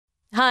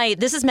Hi,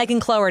 this is Megan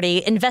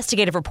Cloherty,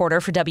 investigative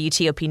reporter for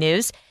WTOP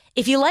News.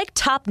 If you like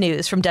top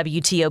news from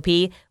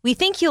WTOP, we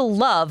think you'll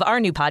love our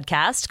new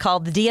podcast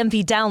called The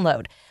DMV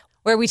Download,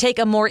 where we take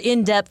a more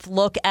in-depth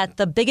look at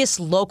the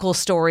biggest local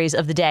stories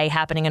of the day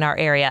happening in our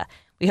area.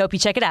 We hope you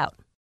check it out.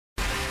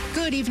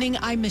 Good evening,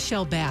 I'm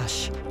Michelle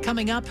Bash.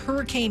 Coming up,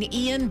 Hurricane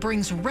Ian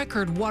brings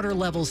record water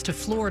levels to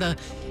Florida.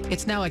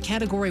 It's now a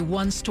Category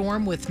 1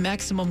 storm with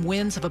maximum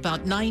winds of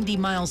about 90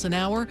 miles an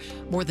hour.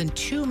 More than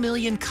 2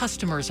 million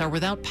customers are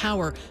without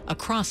power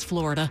across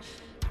Florida.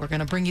 We're going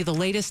to bring you the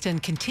latest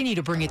and continue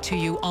to bring it to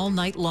you all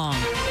night long.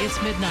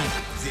 It's midnight.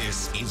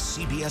 This is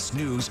CBS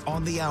News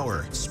on the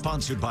Hour,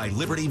 sponsored by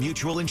Liberty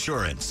Mutual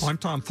Insurance. I'm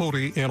Tom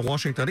Foti in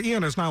Washington.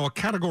 Ian is now a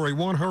Category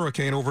 1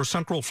 hurricane over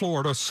central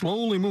Florida,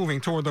 slowly moving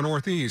toward the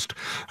northeast,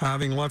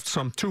 having left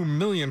some 2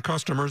 million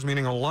customers,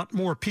 meaning a lot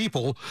more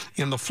people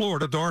in the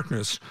Florida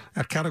darkness.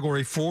 At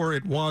Category 4,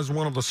 it was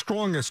one of the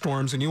strongest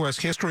storms in U.S.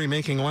 history,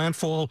 making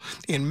landfall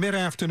in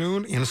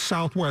mid-afternoon in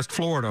southwest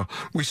Florida.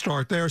 We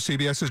start there.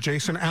 CBS's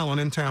Jason Allen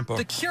in Tampa.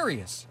 The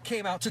Curious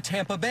came out to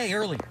Tampa Bay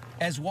earlier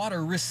as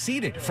water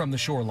receded from the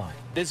shoreline.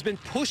 It's been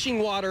pushing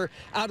water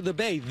out of the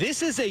bay.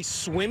 This is a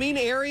swimming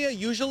area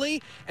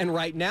usually, and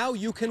right now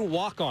you can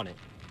walk on it.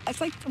 It's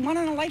like a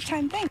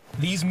one-in-a-lifetime thing.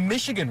 These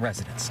Michigan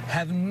residents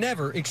have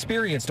never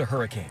experienced a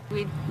hurricane.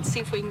 We'd see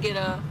if we can get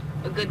a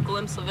good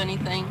glimpse of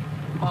anything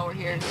while we're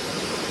here.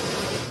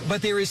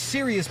 But there is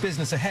serious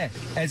business ahead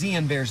as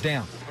Ian bears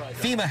down.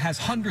 FEMA has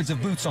hundreds of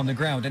boots on the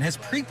ground and has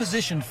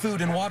pre-positioned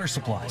food and water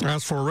supplies.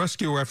 As for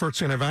rescue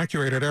efforts in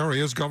evacuated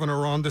areas, Governor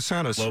Ron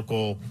DeSantis.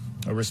 Local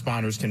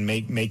responders can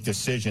make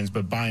decisions,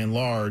 but by and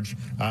large,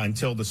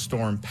 until the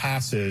storm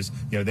passes,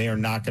 they are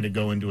not going to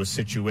go into a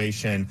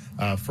situation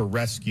for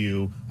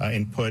rescue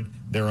and put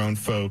their own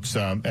folks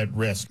at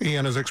risk.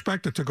 Ian is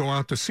expected to go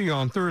out to sea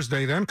on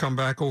Thursday, then come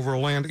back over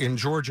land in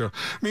Georgia.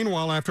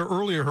 Meanwhile, after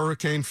earlier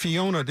Hurricane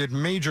Fiona did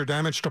major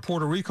damage to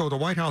Puerto Rico, the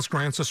White House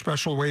grants a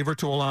special waiver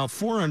to allow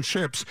foreign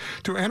ships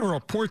to enter a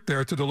port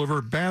there to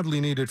deliver badly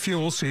needed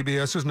fuel.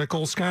 CBS's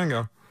Nicole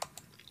Scanga.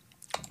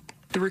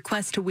 The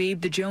request to waive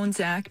the Jones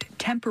Act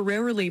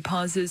temporarily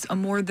pauses a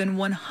more than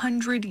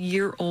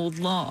 100-year-old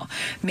law,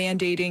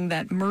 mandating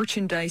that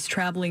merchandise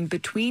traveling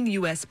between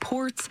U.S.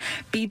 ports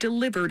be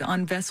delivered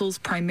on vessels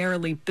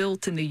primarily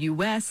built in the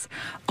U.S.,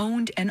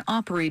 owned and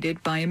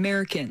operated by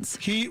Americans.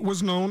 He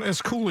was known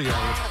as Coolio.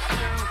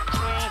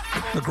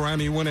 The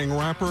Grammy-winning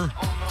rapper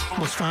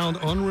was found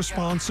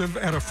unresponsive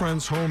at a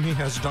friend's home. He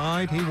has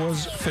died. He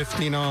was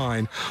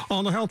 59.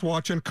 On the Health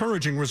Watch,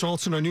 encouraging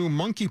results in a new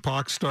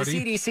monkeypox study.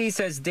 The CDC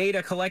says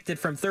data collected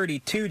from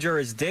 32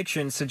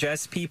 jurisdictions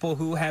suggests people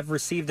who have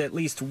received at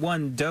least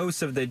one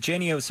dose of the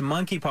Jynneos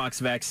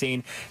monkeypox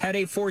vaccine had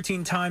a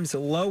 14 times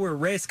lower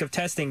risk of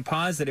testing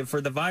positive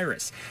for the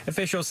virus.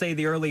 Officials say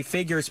the early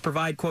figures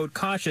provide, quote,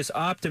 cautious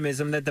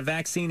optimism that the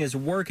vaccine is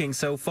working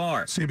so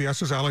far.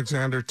 CBS's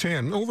Alexander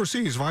Tin.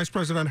 Overseas, Vice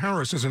President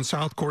Harris is in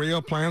South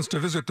Korea, plans to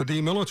visit the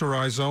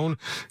demilitarized zone.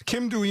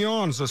 Kim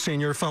Do-yeon's a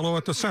senior fellow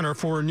at the Center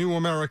for New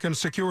American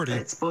Security.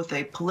 It's both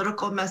a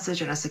political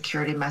message and a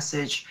security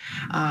message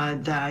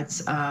that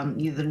the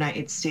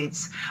United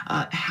States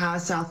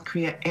has South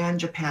Korea and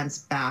Japan's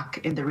back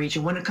in the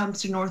region when it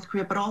comes to North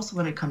Korea, but also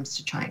when it comes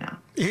to China.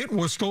 It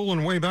was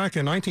stolen way back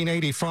in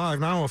 1985.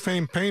 Now a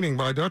famed painting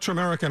by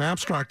Dutch-American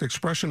abstract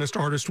expressionist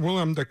artist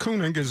Willem de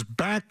Kooning is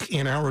back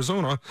in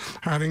Arizona,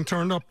 having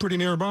turned up pretty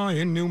nearby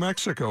in New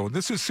Mexico.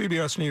 This is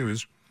CBS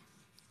News.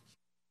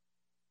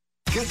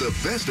 Get the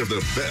best of the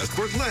best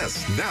for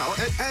less now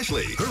at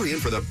Ashley. Hurry in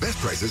for the best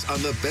prices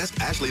on the best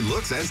Ashley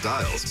looks and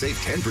styles. Save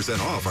 10%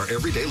 off our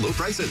everyday low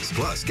prices.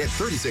 Plus, get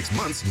 36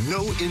 months,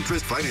 no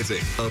interest financing.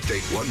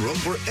 Update one room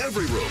for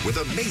every room with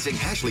amazing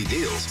Ashley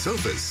deals.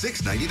 Sofas,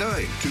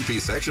 $6.99.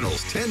 Two-piece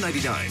sectionals,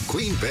 $10.99.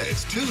 Queen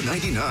beds,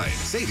 $2.99.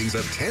 Savings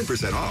of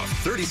 10% off.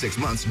 36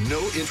 months,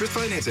 no interest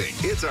financing.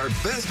 It's our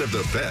best of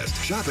the best.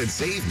 Shop and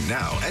save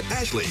now at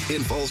Ashley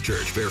in Falls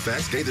Church,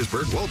 Fairfax,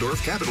 Gaithersburg,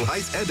 Waldorf, Capitol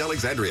Heights, and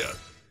Alexandria.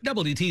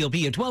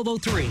 WTOP at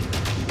 12:03.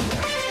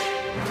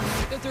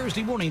 The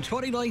Thursday morning,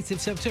 29th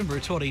of September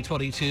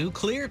 2022.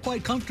 Clear,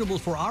 quite comfortable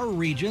for our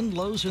region.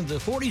 Lows in the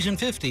 40s and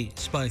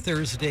 50s by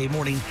Thursday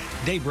morning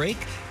daybreak.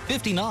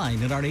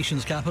 59 in our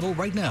nation's capital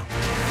right now.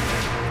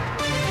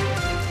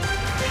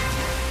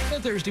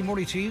 Good Thursday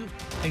morning to you.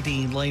 I'm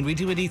Dean Lane. We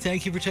do indeed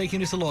thank you for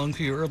taking us along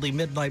for your early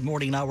midnight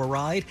morning hour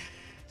ride.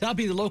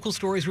 Topping the local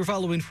stories we're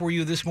following for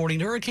you this morning.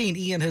 Hurricane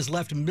Ian has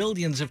left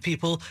millions of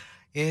people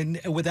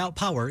without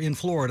power in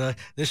Florida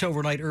this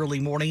overnight early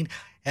morning.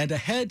 And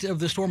ahead of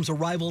the storm's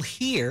arrival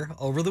here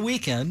over the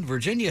weekend,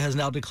 Virginia has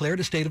now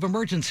declared a state of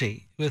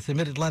emergency, with the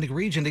Mid-Atlantic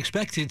region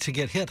expected to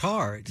get hit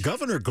hard.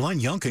 Governor Glenn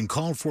Youngkin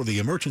called for the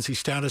emergency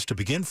status to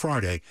begin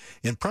Friday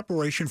in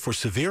preparation for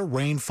severe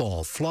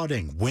rainfall,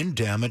 flooding, wind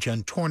damage,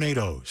 and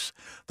tornadoes.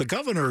 The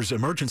governor's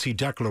emergency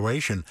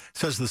declaration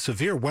says the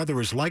severe weather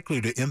is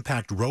likely to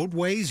impact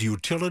roadways,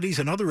 utilities,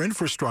 and other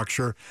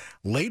infrastructure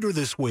later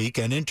this week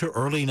and into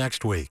early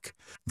next week.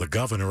 The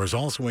governor is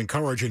also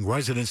encouraging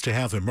residents to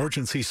have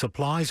emergency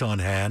supplies supplies on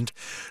hand.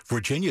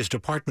 Virginia's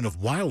Department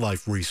of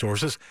Wildlife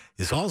Resources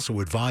is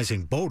also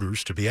advising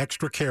boaters to be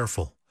extra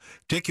careful.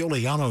 Dick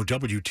Iuliano,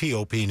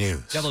 WTOP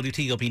News.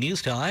 WTOP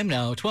News time,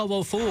 now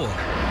 12:04.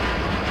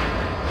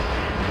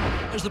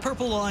 As the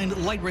Purple Line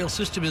light rail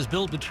system is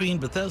built between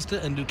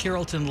Bethesda and New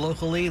Carrollton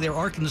locally, there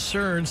are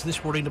concerns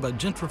this morning about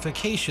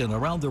gentrification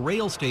around the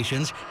rail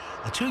stations.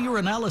 A 2-year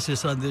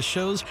analysis on this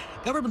shows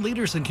government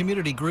leaders and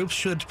community groups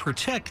should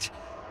protect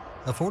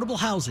affordable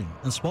housing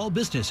and small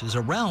businesses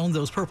around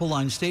those Purple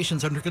Line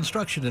stations under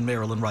construction in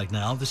Maryland right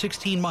now. The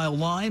 16-mile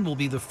line will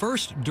be the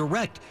first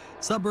direct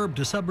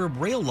suburb-to-suburb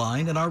rail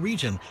line in our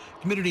region.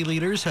 Community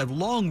leaders have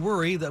long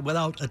worried that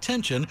without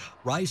attention,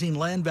 rising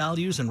land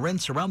values and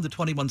rents around the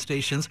 21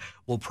 stations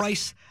will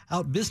price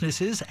out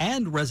businesses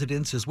and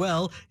residents as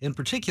well, in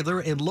particular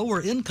in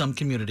lower-income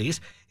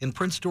communities in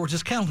Prince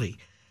George's County.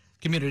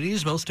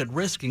 Communities most at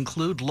risk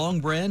include Long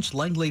Branch,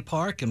 Langley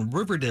Park, and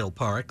Riverdale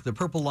Park. The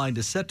Purple Line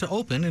is set to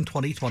open in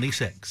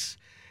 2026.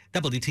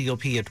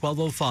 WTOP at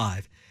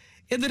 12:05.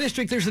 In the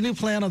district, there's a new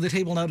plan on the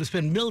table now to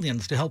spend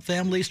millions to help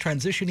families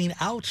transitioning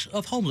out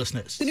of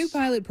homelessness. The new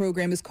pilot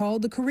program is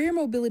called the Career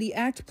Mobility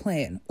Act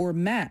Plan, or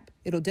MAP.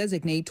 It'll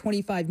designate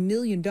 $25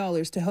 million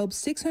to help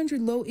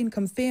 600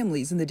 low-income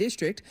families in the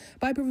district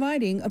by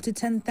providing up to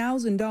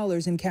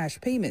 $10,000 in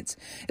cash payments.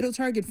 It'll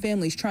target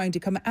families trying to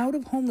come out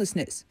of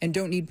homelessness and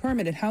don't need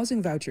permanent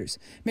housing vouchers.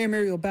 Mayor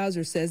Muriel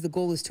Bowser says the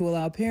goal is to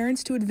allow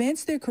parents to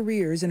advance their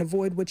careers and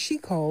avoid what she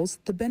calls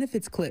the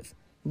benefits cliff,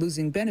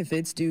 losing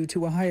benefits due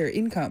to a higher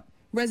income.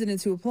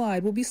 Residents who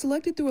applied will be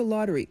selected through a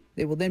lottery.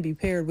 They will then be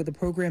paired with a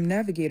program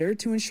navigator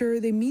to ensure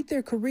they meet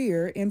their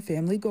career and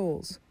family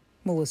goals.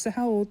 Melissa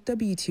Howell,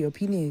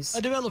 WTOP News.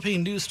 A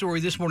developing news story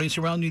this morning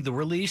surrounding the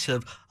release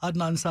of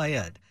Adnan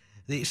Syed,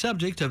 the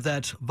subject of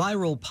that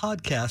viral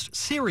podcast,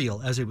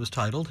 Serial, as it was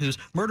titled, whose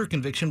murder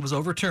conviction was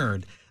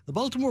overturned. The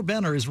Baltimore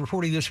Banner is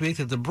reporting this week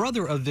that the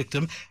brother of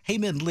victim,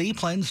 Heyman Lee,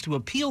 plans to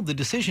appeal the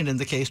decision in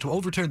the case to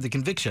overturn the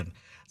conviction.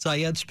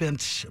 Syed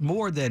spent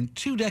more than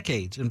 2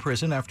 decades in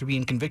prison after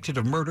being convicted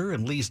of murder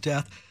and Lee's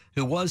death,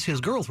 who was his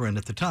girlfriend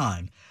at the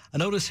time. A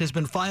notice has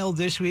been filed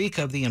this week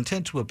of the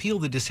intent to appeal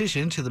the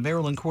decision to the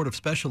Maryland Court of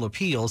Special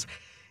Appeals.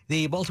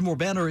 The Baltimore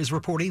Banner is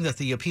reporting that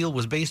the appeal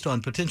was based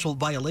on potential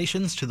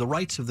violations to the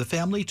rights of the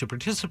family to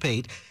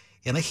participate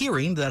in a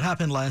hearing that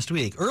happened last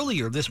week.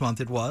 Earlier this month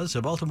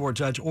a Baltimore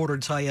judge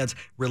ordered Syed's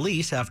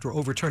release after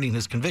overturning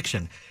his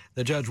conviction.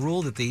 The judge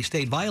ruled that the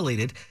state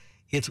violated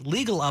its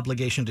legal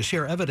obligation to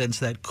share evidence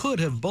that could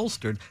have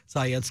bolstered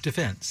Syed's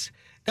defense.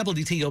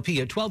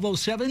 WTOP at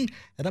 12:07.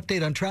 An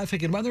update on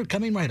traffic and weather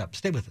coming right up.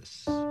 Stay with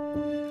us.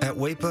 At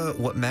WAEPA,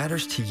 what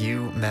matters to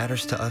you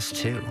matters to us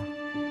too.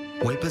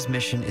 WAEPA's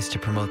mission is to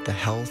promote the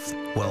health,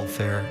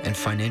 welfare, and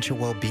financial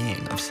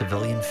well-being of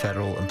civilian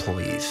federal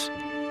employees.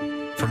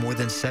 For more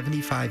than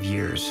 75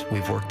 years,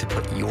 we've worked to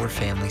put your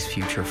family's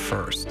future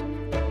first.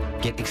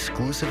 Get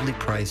exclusively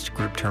priced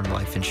group term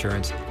life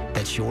insurance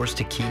that's yours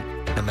to keep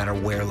no matter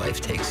where life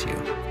takes you.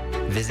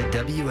 Visit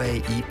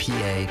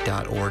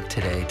WAEPA.org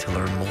today to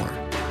learn more.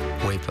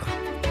 WAEPA.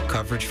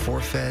 Coverage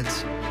for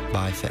feds,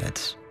 by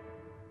feds.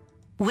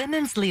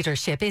 Women's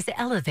leadership is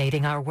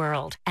elevating our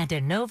world, and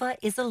Inova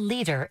is a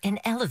leader in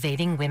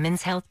elevating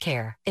women's health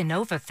care.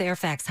 Inova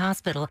Fairfax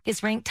Hospital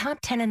is ranked top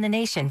 10 in the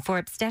nation for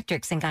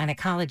obstetrics and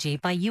gynecology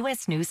by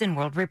U.S. News &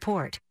 World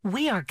Report.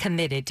 We are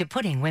committed to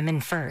putting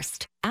women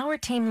first. Our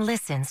team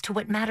listens to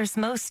what matters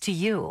most to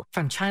you,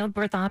 from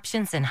childbirth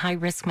options and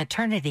high-risk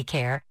maternity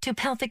care to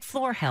pelvic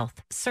floor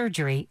health,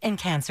 surgery, and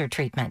cancer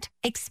treatment.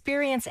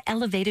 Experience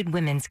elevated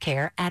women's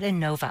care at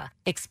Inova.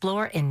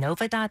 Explore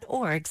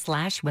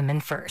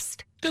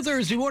Inova.org/womenfirst. Good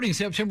Thursday morning,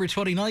 September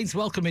 29th.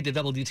 Welcome into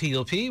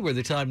WTOP, where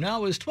the time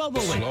now is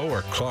 12:08. Slow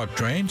or clogged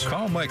drains?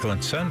 Call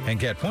Michael & Son and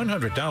get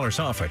 $100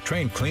 off a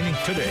drain cleaning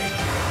today.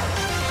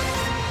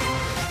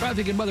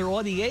 Traffic and weather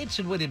on the 8s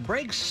and when it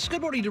breaks.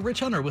 Good morning to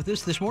Rich Hunter with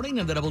us this morning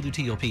in the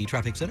WTOP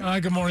Traffic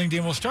Center. Good morning,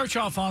 Dean. We'll start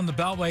you off on the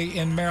Beltway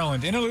in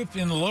Maryland. In a loop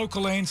in the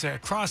local lanes,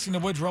 crossing the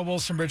Woodrow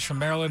Wilson Bridge from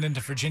Maryland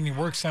into Virginia.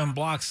 Work zone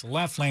blocks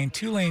left lane,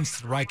 2 lanes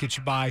to the right get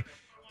you by.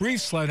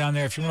 Brief slowdown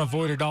there. If you want to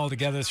avoid it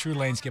altogether, 3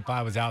 lanes get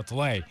by without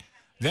delay.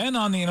 Then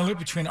on the inner loop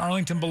between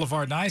Arlington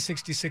Boulevard and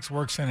I-66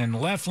 work zone in the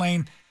left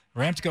lane.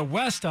 Ramp to go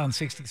west on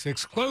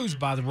 66 closed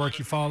by the work.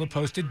 You follow the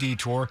posted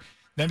detour.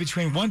 Then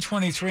between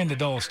 123 and the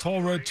Dulles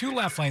Toll Road, 2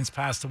 left lanes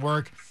past the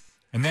work.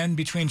 And then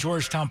between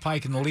Georgetown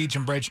Pike and the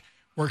Legion Bridge,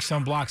 work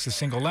zone blocks a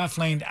single left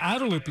lane.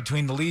 Outer loop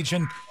between the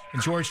Legion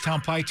and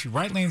Georgetown Pike, 2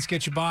 right lanes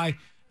get you by.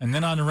 And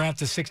then on the ramp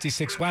to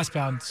 66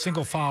 westbound,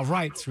 single file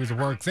right through the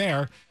work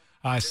there.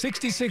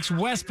 66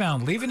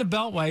 westbound, leaving the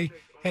Beltway,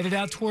 headed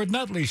out toward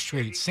Nutley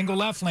Street. Single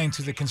left lane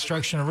through the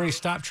construction. Already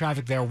stopped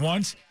traffic there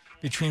once.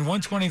 Between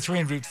 123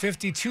 and Route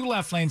 50, 2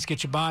 left lanes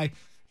get you by.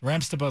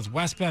 Ramps to both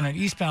westbound and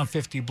eastbound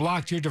 50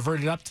 blocked. You're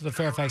diverted up to the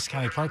Fairfax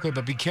County Parkway,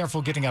 but be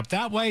careful getting up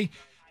that way.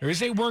 There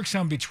is a work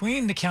zone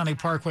between the County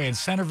Parkway and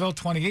Centerville,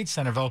 28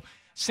 Centerville.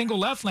 Single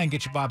left lane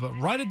gets you by, but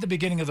right at the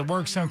beginning of the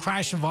work zone,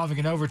 crash involving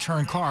an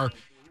overturned car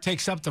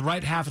takes up the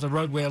right half of the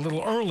roadway a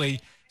little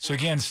early. So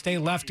again, stay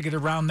left to get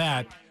around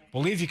that.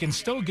 Believe you can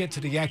still get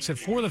to the exit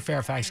for the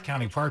Fairfax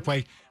County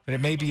Parkway, but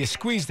it may be a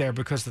squeeze there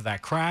because of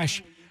that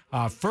crash.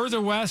 Further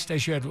west,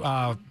 as you head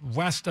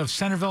west of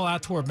Centerville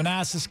out toward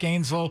Manassas,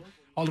 Gainesville,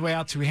 all the way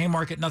out to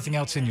Haymarket, nothing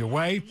else in your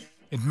way.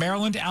 In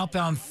Maryland,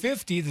 outbound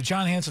 50, the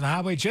John Hanson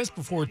Highway just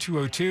before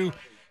 202.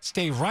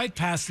 Stay right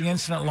past the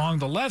incident along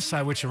the left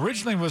side, which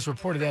originally was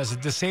reported as a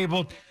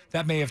disabled.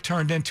 That may have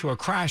turned into a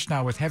crash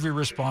now with heavy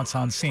response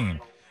on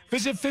scene.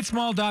 Visit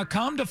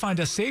fitzmall.com to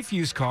find a safe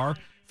used car.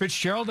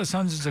 Fitzgerald has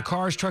hundreds of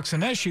cars, trucks,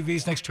 and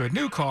SUVs next to a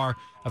new car.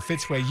 A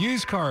Fitzway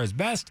used car is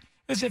best.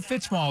 Visit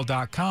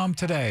fitzmall.com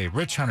today.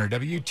 Rich Hunter,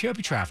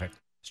 WTOP Traffic.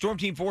 Storm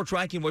Team 4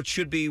 tracking what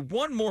should be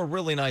one more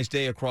really nice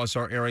day across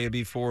our area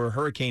before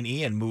Hurricane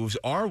Ian moves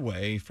our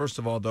way. First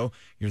of all, though,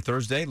 your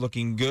Thursday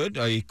looking good.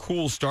 A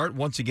cool start.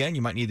 Once again,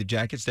 you might need the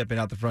jacket stepping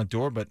out the front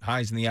door, but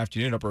highs in the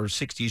afternoon upper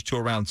 60s to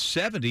around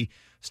 70.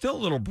 Still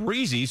a little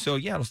breezy, so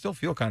yeah, it'll still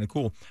feel kind of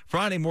cool.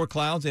 Friday, more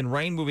clouds and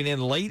rain moving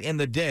in late in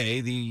the day.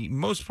 The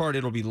most part,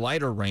 it'll be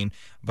lighter rain,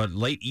 but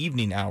late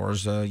evening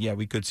hours,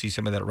 we could see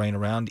some of that rain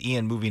around.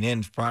 Ian moving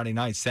in Friday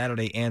night,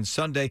 Saturday, and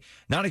Sunday.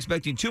 Not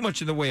expecting too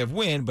much in the way of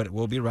wind, but it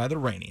will be rather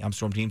rainy. I'm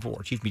Storm Team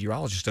 4, Chief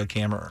Meteorologist Doug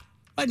Kammerer.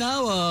 Right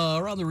now,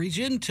 around the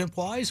region,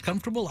 temp-wise,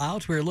 comfortable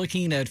out. We're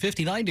looking at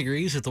 59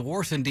 degrees at the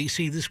Wharf in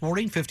D.C. this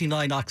morning,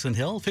 59 Oxon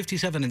Hill,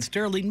 57 in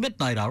Sterling,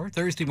 midnight hour,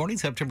 Thursday morning,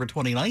 September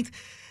 29th.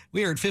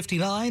 We are at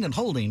 59 and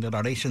holding at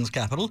our nation's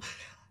capital.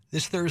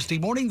 This Thursday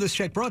morning, this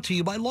check brought to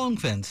you by Long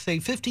Fence.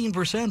 Save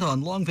 15%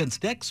 on Long Fence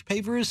decks,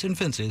 pavers, and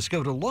fences.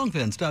 Go to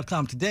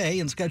longfence.com today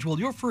and schedule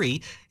your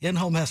free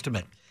in-home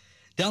estimate.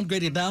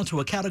 Downgraded now to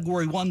a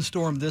Category 1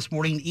 storm this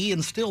morning.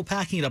 Ian still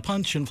packing a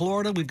punch in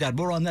Florida. We've got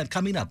more on that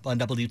coming up on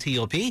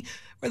WTOP,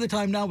 where the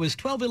time now is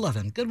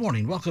 12:11. Good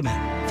morning. Welcome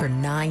in. For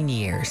 9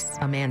 years,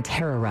 a man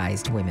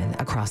terrorized women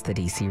across the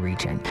D.C.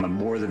 region. The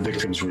more the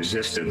victims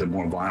resisted, the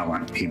more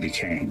violent he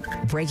became.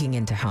 Breaking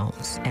into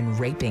homes and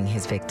raping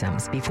his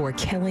victims before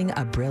killing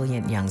a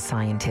brilliant young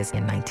scientist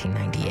in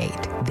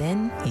 1998.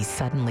 Then he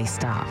suddenly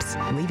stops,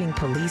 leaving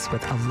police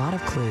with a lot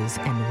of clues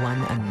and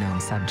one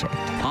unknown subject.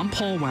 I'm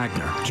Paul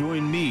Wagner.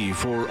 Join me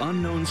for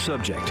Unknown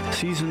Subject,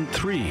 Season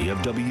 3 of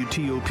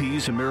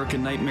WTOP's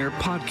American Nightmare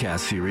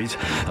podcast series,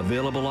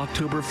 available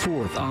October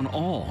 4th on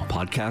all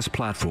podcast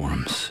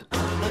platforms.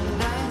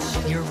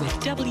 You're with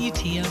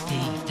WTOP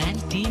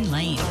and Dean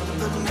Lane.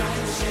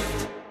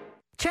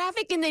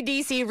 Traffic in the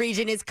D.C.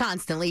 region is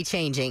constantly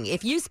changing.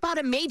 If you spot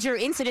a major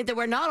incident that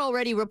we're not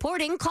already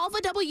reporting, call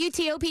the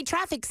WTOP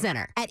Traffic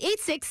Center at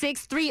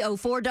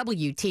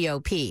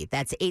 866-304-WTOP.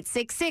 That's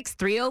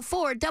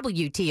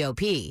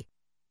 866-304-WTOP.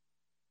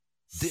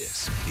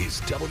 This is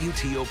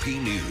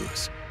WTOP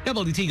News.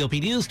 WTOP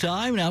News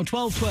time, now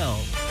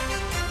 12:12.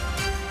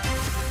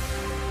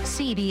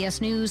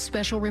 CBS News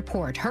special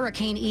report.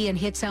 Hurricane Ian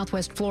hit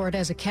southwest Florida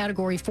as a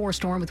Category 4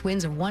 storm with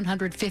winds of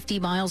 150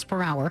 miles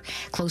per hour,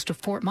 close to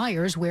Fort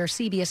Myers, where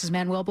CBS's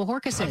Manuel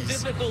Bojorquez is.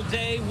 A typical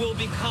day will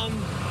become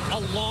a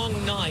long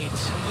night.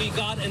 We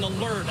got an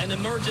alert, an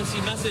emergency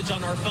message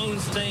on our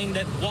phones saying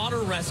that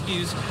water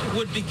rescues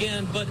would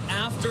begin, but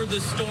after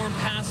the storm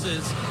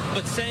passes,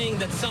 but saying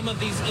that some of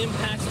these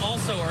impacts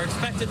also are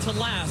expected to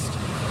last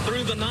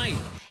through the night.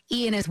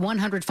 Ian has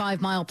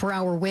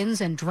 105-mile-per-hour winds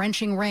and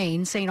drenching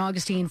rain. St.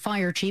 Augustine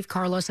Fire Chief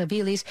Carlos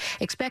Aviles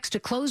expects to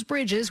close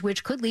bridges,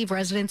 which could leave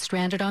residents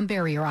stranded on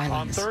barrier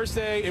islands. On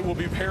Thursday, it will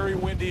be very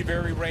windy,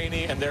 very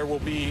rainy, and there will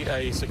be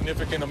a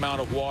significant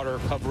amount of water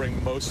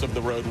covering most of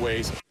the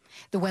roadways.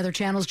 The Weather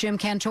Channel's Jim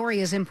Cantori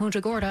is in Punta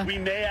Gorda. We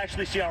may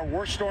actually see our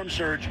worst storm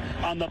surge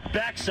on the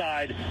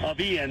backside of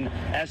Ian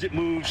as it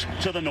moves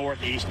to the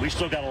northeast. We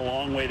still got a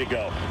long way to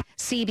go.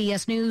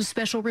 CBS News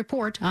Special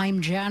Report.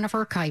 I'm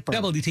Jennifer Kuiper.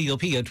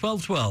 WTOP at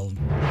 12:12.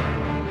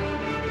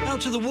 Now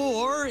to the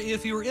war.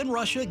 If you're in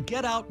Russia,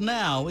 get out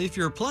now. If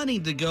you're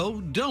planning to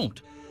go,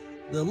 don't.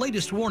 The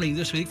latest warning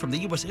this week from the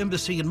U.S.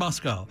 Embassy in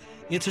Moscow.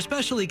 It's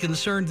especially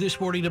concerned this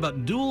morning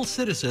about dual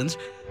citizens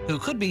who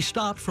could be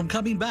stopped from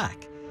coming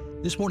back.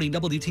 This morning,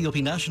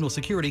 WTOP national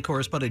security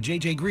correspondent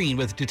J.J. Green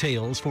with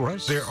details for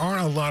us. There are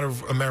a lot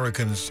of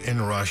Americans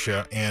in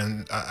Russia,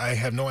 and I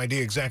have no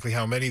idea exactly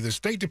how many. The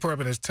State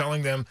Department is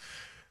telling them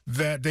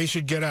that they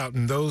should get out,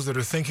 and those that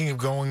are thinking of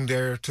going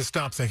there to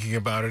stop thinking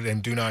about it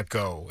and do not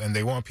go. And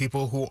they want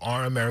people who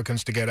are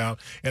Americans to get out.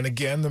 And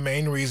again, the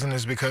main reason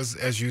is because,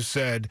 as you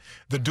said,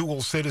 the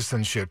dual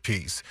citizenship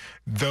piece.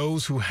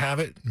 Those who have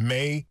it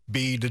may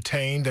be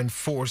detained and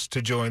forced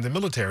to join the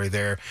military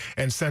there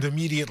and sent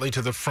immediately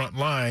to the front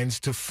lines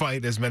to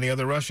fight, as many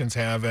other Russians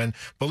have. And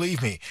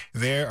believe me,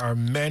 there are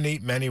many,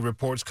 many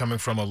reports coming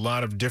from a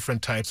lot of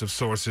different types of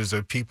sources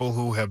of people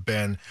who have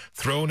been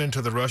thrown into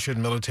the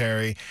Russian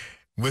military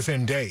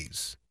within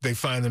days, they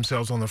find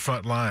themselves on the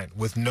front line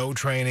with no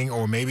training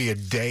or maybe a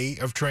day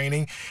of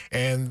training.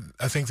 And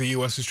I think the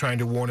U.S. is trying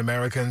to warn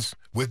Americans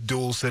with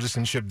dual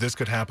citizenship, this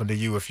could happen to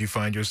you if you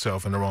find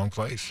yourself in the wrong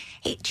place.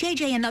 Hey,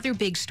 JJ, another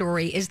big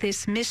story is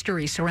this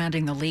mystery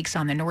surrounding the leaks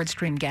on the Nord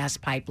Stream gas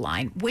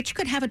pipeline, which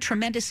could have a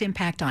tremendous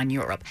impact on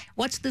Europe.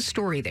 What's the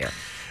story there?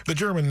 The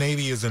German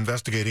Navy is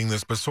investigating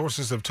this, but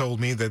sources have told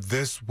me that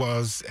this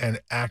was an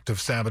act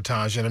of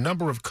sabotage, and a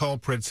number of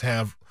culprits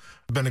have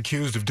been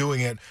accused of doing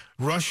it.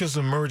 Russia's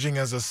emerging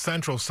as a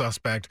central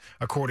suspect,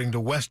 according to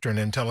Western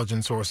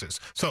intelligence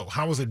sources. So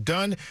how was it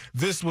done?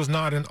 This was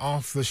not an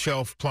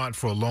off-the-shelf plot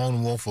for a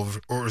lone wolf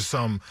or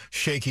some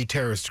shaky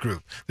terrorist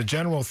group. The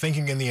general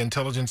thinking in the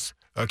intelligence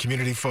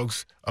community,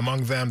 folks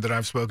among them that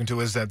I've spoken to,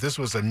 is that this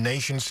was a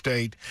nation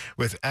state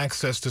with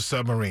access to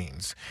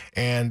submarines.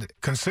 And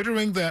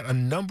considering that a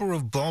number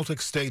of Baltic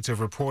states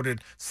have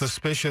reported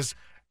suspicious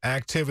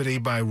activity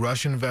by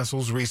Russian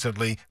vessels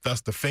recently,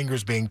 thus the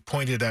fingers being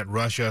pointed at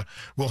Russia,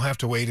 we'll have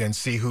to wait and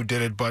see who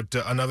did it. But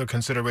another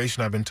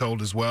consideration I've been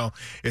told as well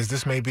is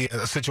this may be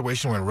a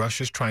situation where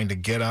Russia's trying to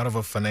get out of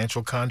a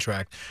financial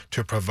contract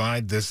to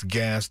provide this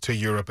gas to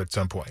Europe at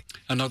some point.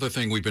 Another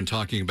thing we've been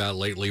talking about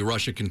lately,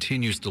 Russia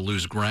continues to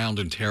lose ground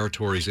in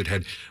territories it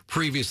had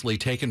previously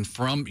taken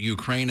from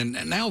Ukraine,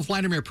 and now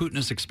Vladimir Putin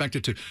is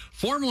expected to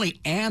formally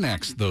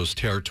annex those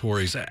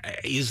territories.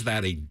 Is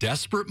that a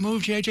desperate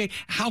move, JJ?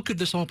 How could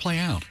this all play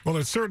out? Well,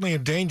 it's certainly a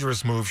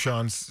dangerous move,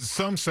 Sean.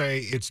 Some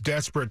say it's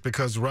desperate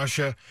because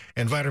Russia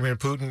and Vladimir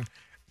Putin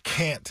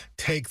can't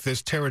take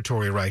this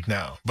territory right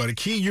now. But a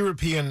key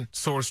European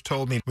source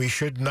told me we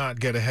should not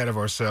get ahead of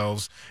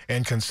ourselves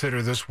and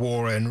consider this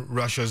war and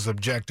Russia's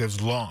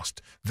objectives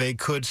lost. They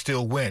could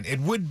still win. It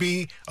would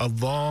be a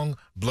long,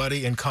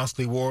 bloody, and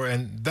costly war,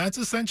 and that's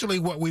essentially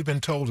what we've been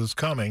told is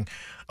coming.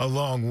 A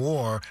long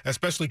war,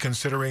 especially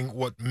considering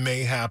what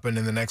may happen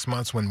in the next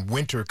months when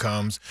winter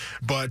comes,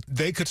 but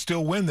they could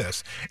still win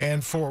this.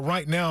 And for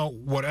right now,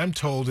 what I'm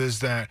told is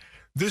that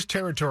this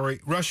territory,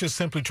 Russia's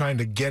simply trying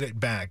to get it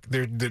back.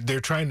 They're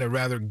trying to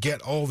rather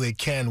get all they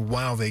can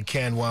while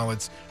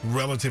it's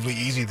relatively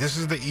easy. This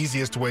is the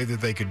easiest way that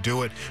they could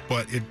do it,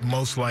 but it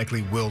most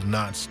likely will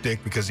not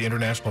stick because the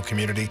international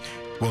community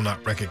will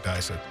not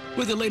recognize it.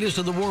 With the latest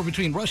of the war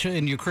between Russia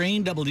and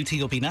Ukraine,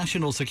 WTOP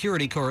national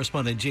security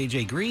correspondent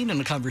J.J. Green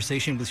in a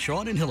conversation with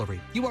Sean and Hillary.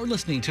 You are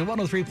listening to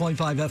 103.5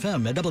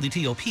 FM at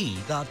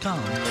WTOP.com.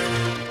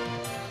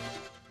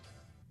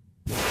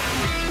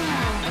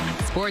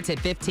 Sports at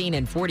 15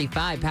 and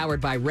 45,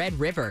 powered by Red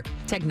River.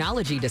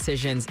 Technology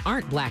decisions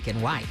aren't black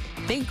and white.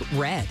 Think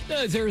red.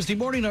 Thursday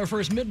morning, our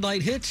first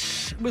midnight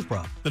hits with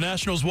Rob. The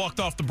Nationals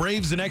walked off the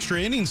Braves in extra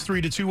innings,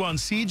 3-2 on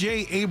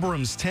C.J.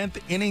 Abrams' 10th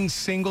inning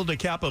single to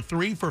cap a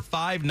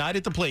 3-for-5 night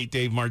at the plate,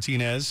 Dave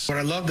Martinez. What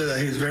I loved is that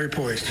he was very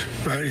poised,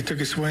 right? He took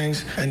his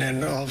swings, and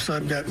then all of a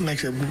sudden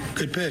makes a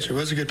good pitch. It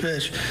was a good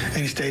pitch, and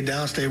he stayed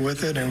down, stayed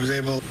with it, and was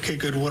able to kick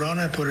good wood on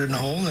it, put it in the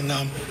hole,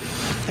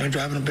 and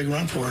driving a big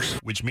run for us.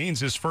 Which means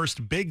his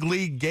first big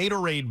league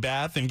Gatorade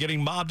bath and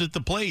getting mobbed at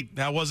the plate.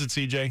 How was it,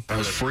 CJ? I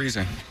was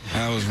freezing.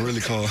 I was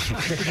really cold.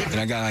 And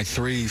I got like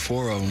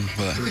 3-4 of them,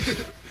 but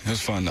it was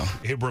fun, though.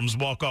 Abrams'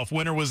 walk-off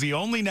winner was the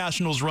only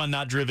Nationals run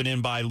not driven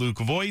in by Luke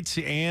Voigt,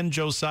 and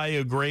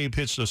Josiah Gray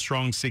pitched a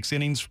strong 6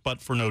 innings,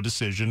 but for no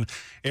decision.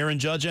 Aaron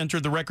Judge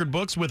entered the record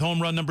books with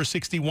home run number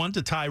 61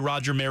 to tie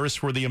Roger Maris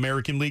for the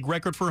American League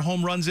record for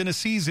home runs in a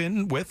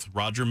season, with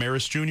Roger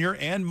Maris Jr.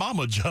 and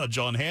Mama Judge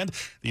on hand.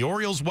 The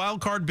Orioles'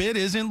 wild-card bid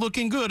isn't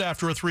looking good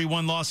after a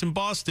 3-1 loss in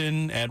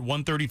Boston. At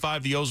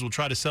 135, the O's will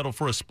try to settle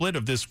for a split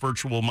of this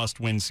virtual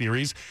must-win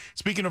series.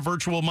 Speaking of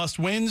virtual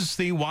must-wins,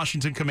 the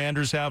Washington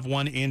Commanders have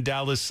one in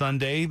Dallas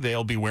Sunday.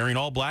 They'll be wearing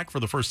all black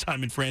for the first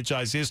time in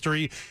franchise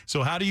history.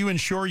 So how do you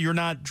ensure you're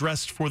not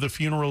dressed for the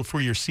funeral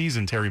for your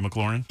season, Terry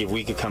McLaurin? If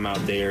we could come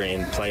out there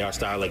and play our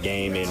style of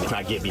game and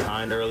not get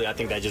behind early, I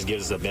think that just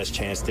gives us the best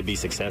chance to be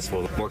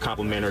successful. More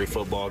complimentary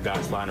football,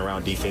 guys flying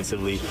around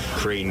defensively,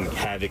 creating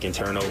havoc and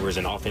turnovers,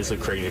 and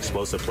offensively creating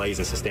explosive plays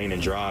and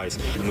sustaining drives.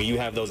 And when you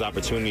have those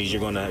opportunities,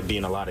 you're going to be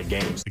in a lot of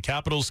games. The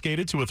Capitals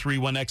skated to a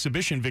 3-1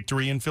 exhibition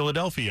victory in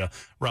Philadelphia.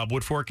 Rob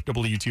Woodfork,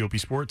 WTOP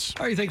Sports.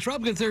 All right, thanks,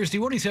 Rob. Good Thursday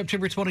morning,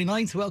 September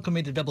 29th. Welcome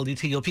into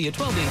WTOP at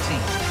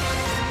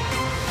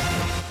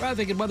 12:18.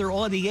 Traffic and weather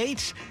on the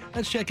 8th.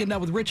 Let's check in now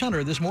with Rich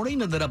Hunter this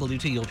morning in the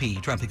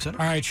WTOP Traffic Center.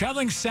 All right,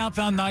 traveling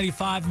southbound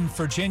 95 in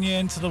Virginia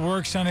into the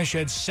work zone as you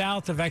head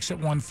south of exit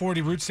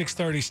 140, Route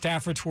 630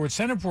 Stafford towards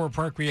Centerport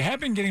Park, where you have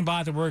been getting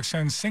by the work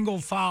zone, single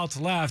file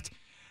to left.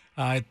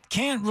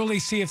 Can't really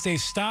see if they've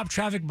stopped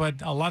traffic,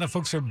 but a lot of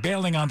folks are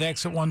bailing on the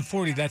exit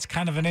 140. That's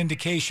kind of an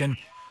indication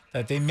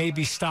that they may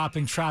be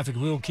stopping traffic.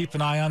 We will keep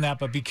an eye on that,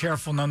 but be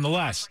careful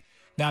nonetheless.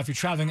 Now, if you're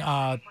traveling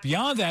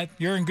beyond that,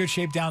 you're in good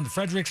shape down to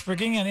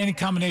Fredericksburg, and any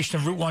combination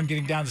of Route 1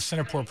 getting down to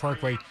Centerport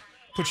Parkway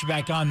puts you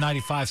back on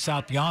 95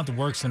 south beyond the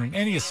works and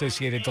any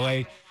associated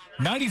delay.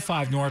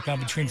 95 northbound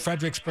between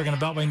Fredericksburg and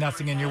the Beltway,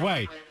 nothing in your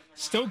way.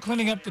 Still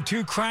cleaning up the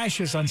 2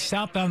 crashes on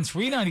southbound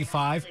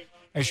 395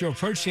 as you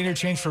approach the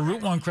interchange for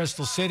Route 1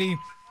 Crystal City.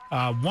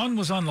 One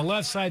was on the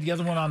left side, the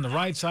other one on the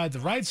right side. The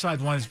right side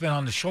one has been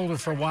on the shoulder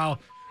for a while.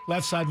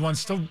 Left side one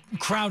still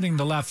crowding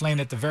the left lane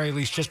at the very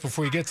least just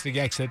before you get to the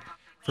exit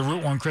for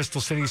Route 1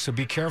 Crystal City, so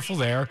be careful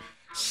there.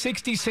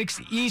 66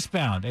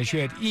 eastbound as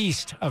you head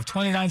east of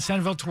 29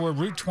 Centerville toward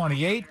Route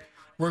 28.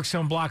 Work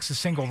zone blocks a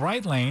single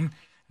right lane.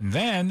 And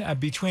then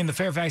between the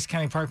Fairfax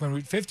County Parkway and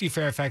Route 50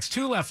 Fairfax,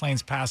 2 left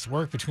lanes past the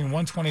work between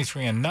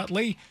 123 and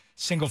Nutley.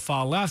 Single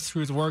file left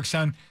through the work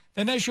zone.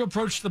 Then as you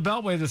approach the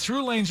Beltway, the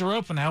through lanes are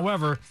open.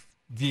 However,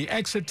 the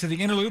exit to the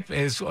inner loop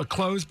is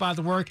closed by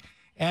the work,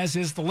 as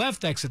is the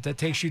left exit that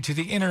takes you to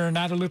the inner and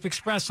outer loop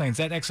express lanes.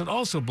 That exit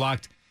also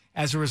blocked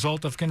as a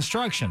result of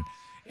construction.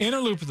 Inner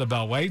loop of the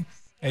Beltway,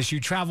 as you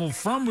travel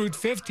from Route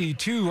 50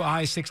 to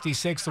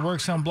I-66, the work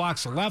zone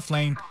blocks the left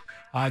lane.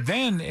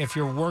 Then if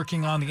you're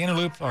working on the inner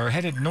loop or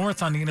headed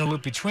north on the inner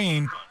loop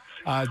between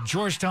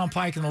Georgetown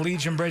Pike and the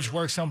Legion Bridge,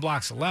 work zone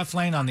blocks the left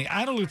lane. On the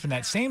outer loop in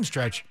that same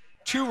stretch,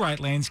 2 right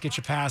lanes get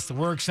you past the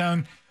work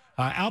zone.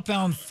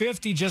 Outbound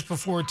 50 just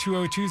before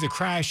 202, the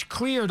crash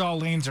cleared. All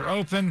lanes are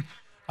open.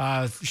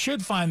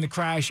 Should find the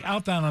crash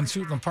outbound on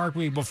Suitland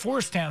Parkway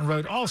before Stanton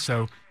Road,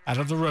 also out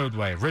of the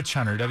roadway. Rich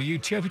Hunter,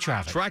 WTOP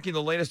Traffic. Tracking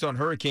the latest on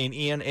Hurricane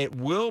Ian. It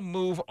will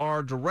move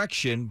our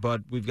direction,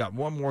 but we've got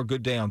one more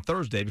good day on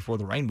Thursday before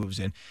the rain moves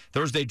in.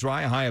 Thursday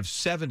dry, a high of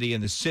 70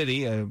 in the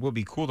city. Will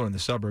be cooler in the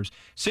suburbs.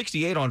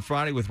 68 on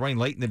Friday with rain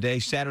late in the day.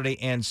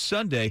 Saturday and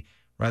Sunday,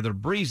 rather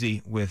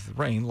breezy with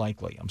rain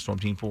likely. I'm Storm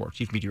Team 4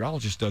 Chief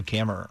Meteorologist Doug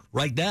Kammerer.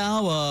 Right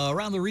now,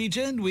 around the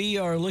region, we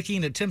are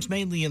looking at temps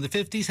mainly in the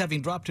 50s,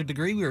 having dropped a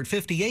degree. We are at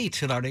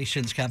 58 in our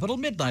nation's capital.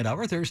 Midnight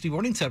hour, Thursday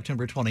morning,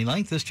 September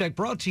 29th. This check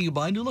brought to you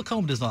by New Look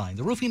Home Design,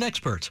 the roofing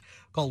experts.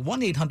 Call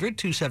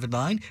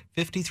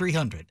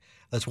 1-800-279-5300.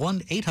 That's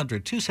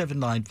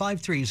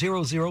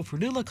 1-800-279-5300 for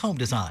New Look Home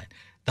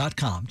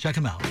Design.com. Check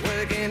them out.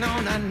 Working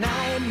on a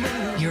night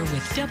move. You're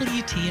with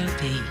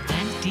WTOP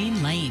and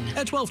Dean Lane.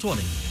 At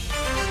 12:20.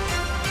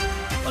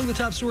 Among the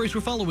top stories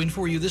we're following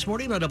for you this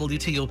morning on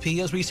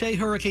WTOP, as we say,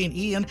 Hurricane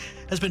Ian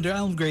has been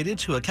downgraded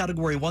to a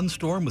Category 1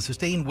 storm with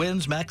sustained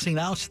winds maxing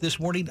out this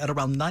morning at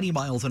around 90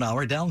 miles an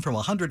hour, down from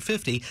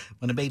 150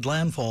 when it made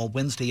landfall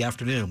Wednesday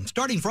afternoon.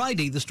 Starting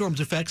Friday, the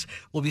storm's effects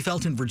will be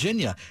felt in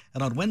Virginia.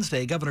 And on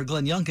Wednesday, Governor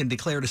Glenn Youngkin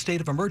declared a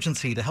state of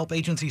emergency to help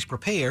agencies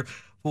prepare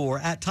for,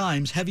 at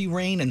times, heavy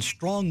rain and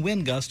strong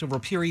wind gusts over a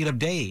period of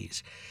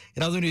days.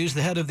 In other news,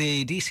 the head of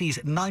the D.C.'s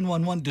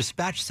 911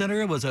 dispatch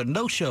center was a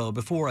no-show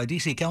before a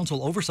D.C.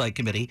 Council Oversight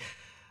Committee.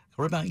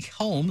 Rebecca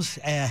Holmes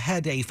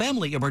had a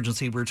family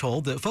emergency, we're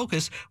told. The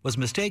focus was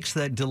mistakes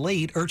that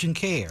delayed urgent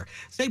care.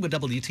 Stay with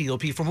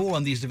WTOP for more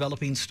on these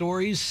developing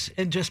stories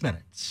in just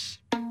minutes.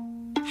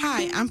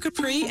 Hi, I'm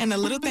Capri, and the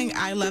little thing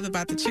I love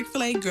about the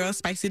Chick-fil-A Grilled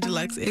Spicy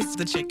Deluxe is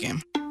the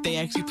chicken. They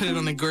actually put it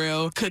on the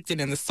grill, cooked it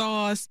in the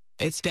sauce.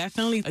 It's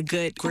definitely a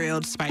good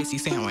grilled spicy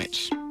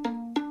sandwich.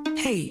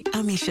 Hey,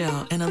 I'm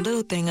Michelle, and a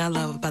little thing I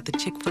love about the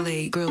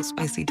Chick-fil-A Grilled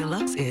Spicy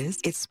Deluxe is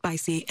it's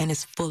spicy and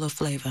it's full of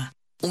flavor.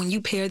 When you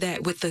pair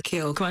that with the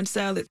Kale Crunch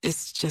salad,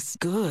 it's just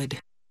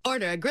good.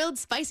 Order a grilled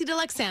spicy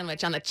deluxe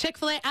sandwich on the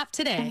Chick-fil-A app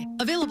today.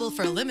 Available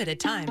for a limited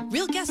time.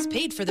 Real guests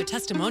paid for their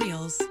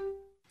testimonials.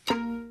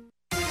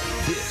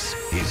 This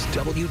is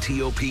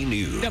WTOP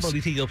News.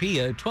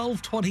 WTOP at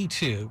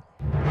 12:22.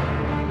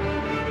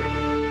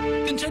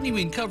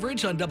 Continuing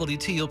coverage on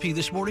WTOP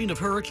this morning of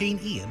Hurricane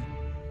Ian.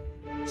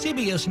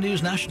 CBS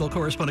News national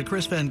correspondent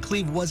Chris Van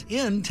Cleve was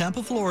in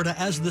Tampa, Florida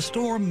as the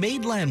storm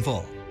made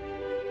landfall.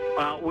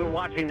 We're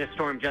watching this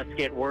storm just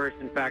get worse.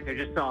 In fact, I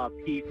just saw a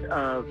piece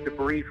of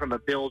debris from a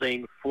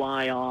building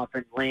fly off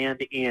and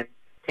land in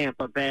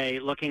Tampa Bay.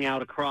 Looking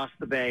out across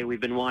the bay,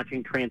 we've been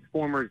watching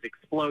transformers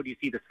explode. You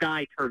see the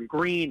sky turn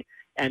green,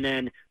 and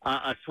then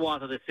a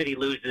swath of the city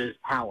loses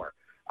power.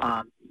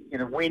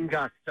 Wind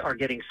gusts are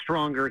getting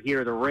stronger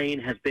here. The rain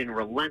has been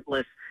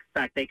relentless.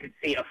 In fact, they could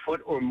see a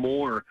foot or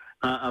more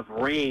of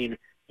rain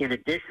in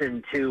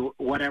addition to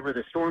whatever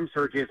the storm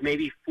surge is,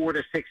 maybe 4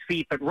 to 6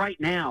 feet. But right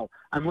now,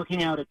 I'm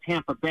looking out at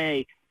Tampa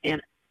Bay,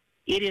 and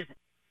it is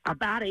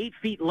about 8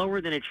 feet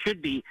lower than it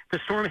should be. The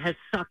storm has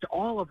sucked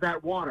all of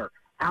that water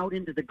out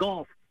into the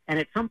Gulf, and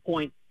at some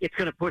point, it's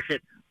going to push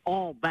it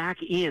all back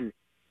into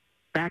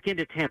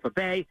Tampa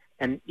Bay,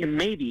 and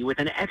maybe with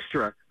an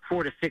extra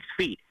 4 to 6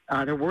 feet.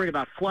 They're worried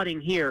about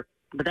flooding here,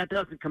 but that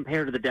doesn't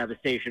compare to the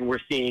devastation we're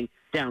seeing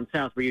down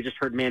south, where you just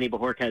heard Manny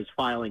Bajorquez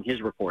filing his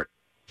report.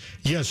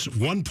 Yes,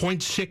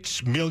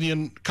 1.6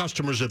 million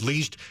customers at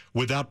least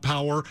without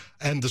power.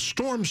 And the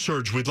storm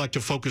surge we'd like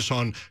to focus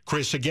on,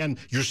 Chris. Again,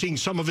 you're seeing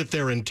some of it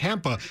there in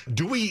Tampa.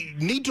 Do we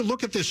need to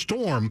look at this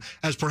storm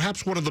as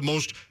perhaps one of the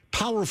most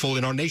powerful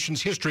in our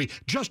nation's history,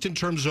 just in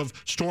terms of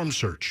storm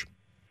surge?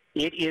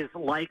 It is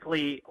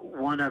likely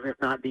one of, if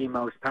not the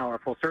most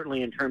powerful,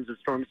 certainly in terms of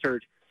storm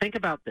surge. Think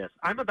about this.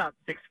 I'm about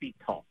 6 feet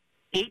tall.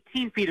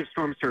 18 feet of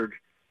storm surge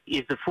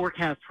is the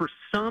forecast for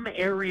some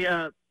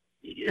area,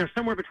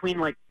 somewhere between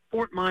like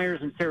Fort Myers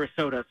and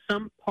Sarasota.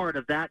 Some part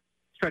of that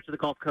stretch of the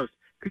Gulf Coast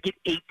could get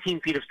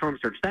 18 feet of storm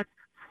surge. That's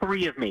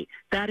 3 of me.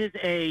 That is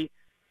a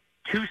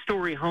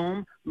 2-story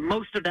home,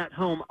 most of that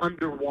home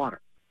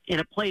underwater, in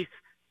a place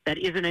that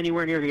isn't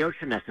anywhere near the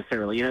ocean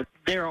necessarily. You know,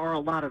 there are a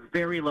lot of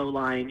very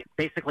low-lying,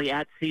 basically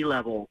at sea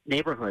level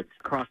neighborhoods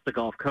across the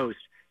Gulf Coast.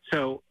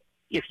 So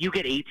if you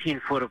get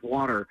 18 foot of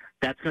water,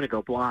 that's going to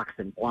go blocks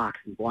and blocks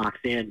and blocks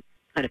in.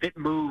 And if it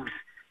moves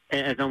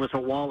as almost a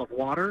wall of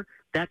water,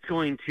 that's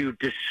going to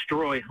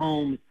destroy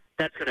homes.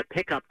 That's going to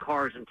pick up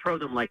cars and throw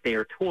them like they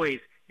are toys.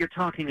 You're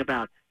talking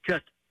about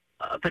just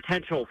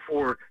potential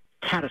for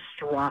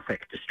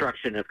catastrophic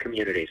destruction of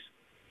communities.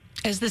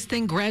 As this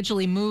thing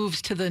gradually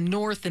moves to the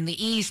north and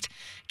the east,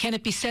 can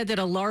it be said that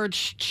a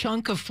large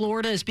chunk of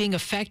Florida is being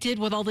affected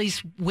with all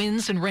these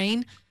winds and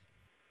rain?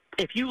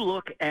 If you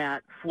look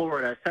at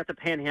Florida, set the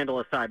panhandle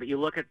aside, but you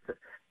look at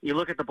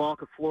the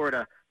bulk of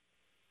Florida,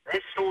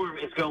 this storm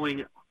is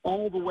going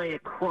all the way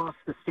across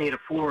the state of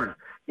Florida.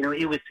 You know,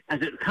 it was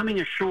coming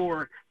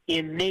ashore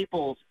in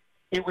Naples,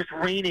 it was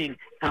raining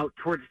out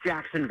towards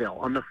Jacksonville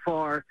on the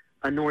far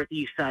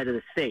northeast side of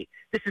the state.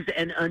 This is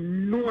an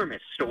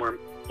enormous storm,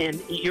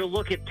 and you'll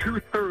look at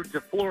 2/3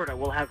 of Florida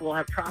will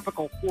have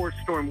tropical force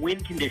storm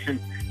wind conditions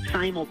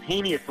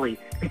simultaneously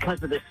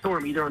because of this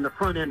storm, either on the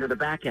front end or the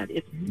back end.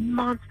 It's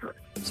monstrous.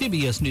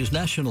 CBS News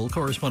National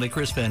correspondent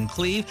Chris Van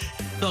Cleve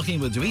talking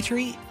with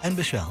Dimitri and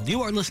Michelle.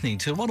 You are listening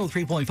to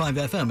 103.5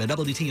 FM at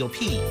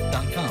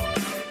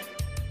WTOP.com.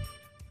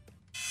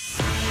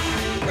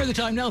 For the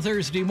time now,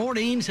 Thursday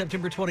morning,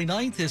 September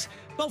 29th is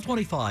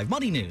 12:25.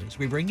 Money News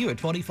we bring you at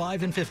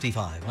 25 and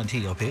 55 on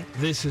TOP.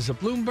 This is a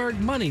Bloomberg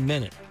Money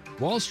Minute.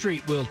 Wall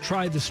Street will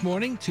try this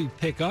morning to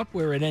pick up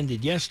where it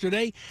ended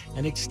yesterday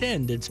and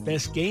extend its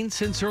best gain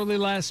since early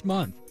last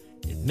month.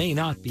 It may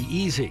not be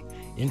easy.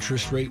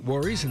 Interest rate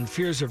worries and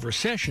fears of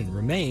recession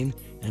remain,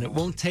 and it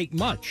won't take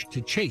much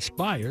to chase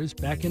buyers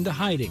back into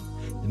hiding.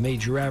 The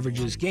major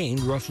averages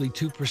gained roughly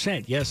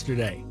 2%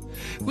 yesterday.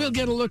 We'll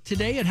get a look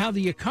today at how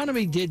the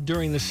economy did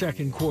during the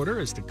second quarter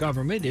as the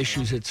government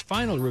issues its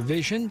final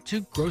revision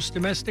to gross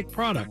domestic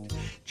product.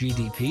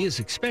 GDP is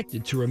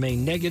expected to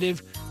remain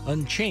negative,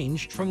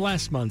 unchanged from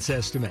last month's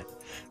estimate.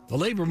 The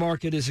labor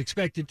market is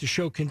expected to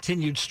show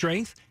continued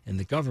strength in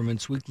the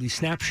government's weekly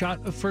snapshot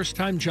of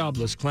first-time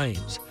jobless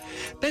claims.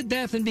 Bed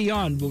Bath &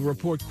 Beyond will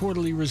report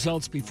quarterly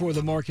results before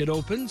the market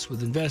opens,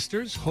 with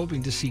investors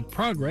hoping to see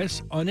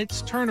progress on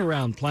its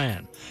turnaround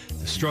plan.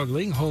 The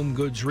struggling home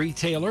goods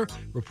retailer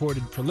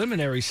reported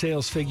preliminary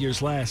sales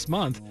figures last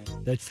month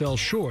that fell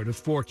short of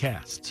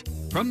forecasts.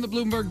 From the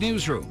Bloomberg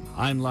Newsroom,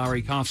 I'm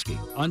Larry Kofsky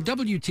on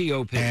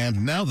WTOP.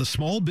 And now the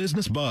Small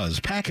Business Buzz,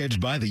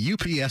 packaged by the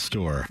UPS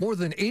Store. More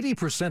than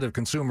 80% of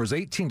consumers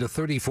 18 to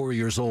 34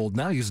 years old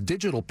now use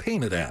digital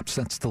payment apps.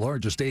 That's the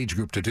largest age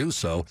group to do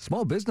so.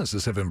 Small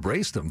businesses have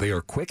embraced them. They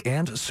are quick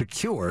and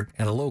secure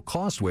and a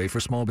low-cost way for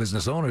small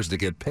business owners to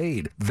get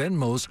paid.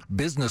 Venmo's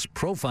Business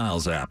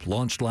Profiles app,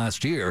 launched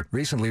last year,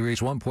 recently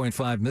reached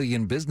 1.5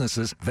 million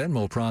businesses.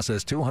 Venmo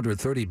processed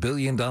 $230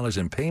 billion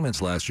in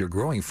payments last year,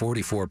 growing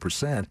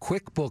 44%.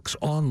 QuickBooks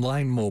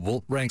Online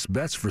Mobile ranks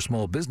best for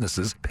small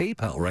businesses.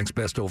 PayPal ranks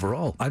best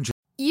overall.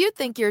 You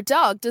think your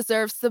dog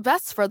deserves the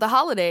best for the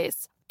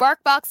holidays.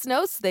 BarkBox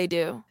knows they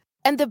do.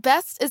 And the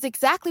best is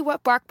exactly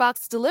what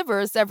BarkBox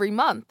delivers every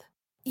month.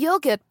 You'll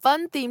get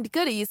fun-themed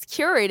goodies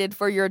curated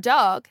for your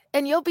dog,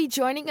 and you'll be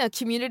joining a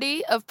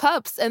community of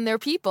pups and their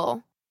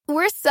people.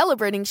 We're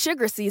celebrating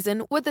sugar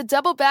season with a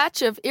double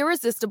batch of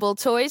irresistible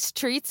toys,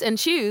 treats, and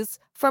chews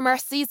from our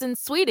Season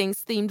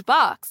Sweetings-themed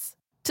box.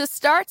 To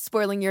start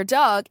spoiling your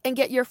dog and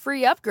get your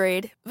free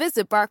upgrade,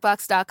 visit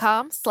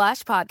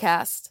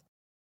BarkBox.com/podcast.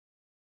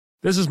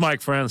 This is Mike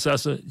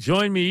Francesa.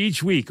 Join me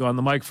each week on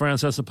the Mike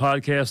Francesa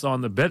podcast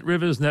on the Bet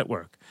Rivers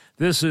Network.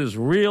 This is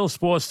real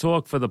sports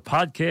talk for the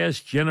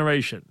podcast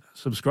generation.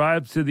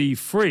 Subscribe to the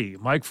free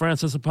Mike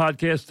Francesa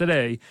podcast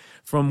today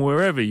from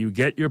wherever you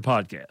get your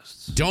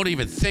podcasts. Don't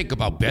even think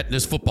about betting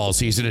this football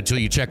season until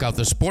you check out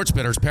the Sports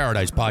Bettor's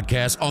Paradise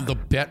podcast on the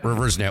Bet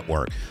Rivers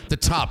Network. The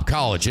top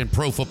college and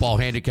pro football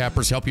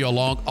handicappers help you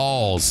along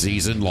all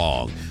season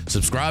long.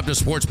 Subscribe to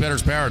Sports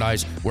Bettor's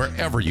Paradise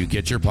wherever you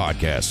get your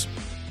podcasts.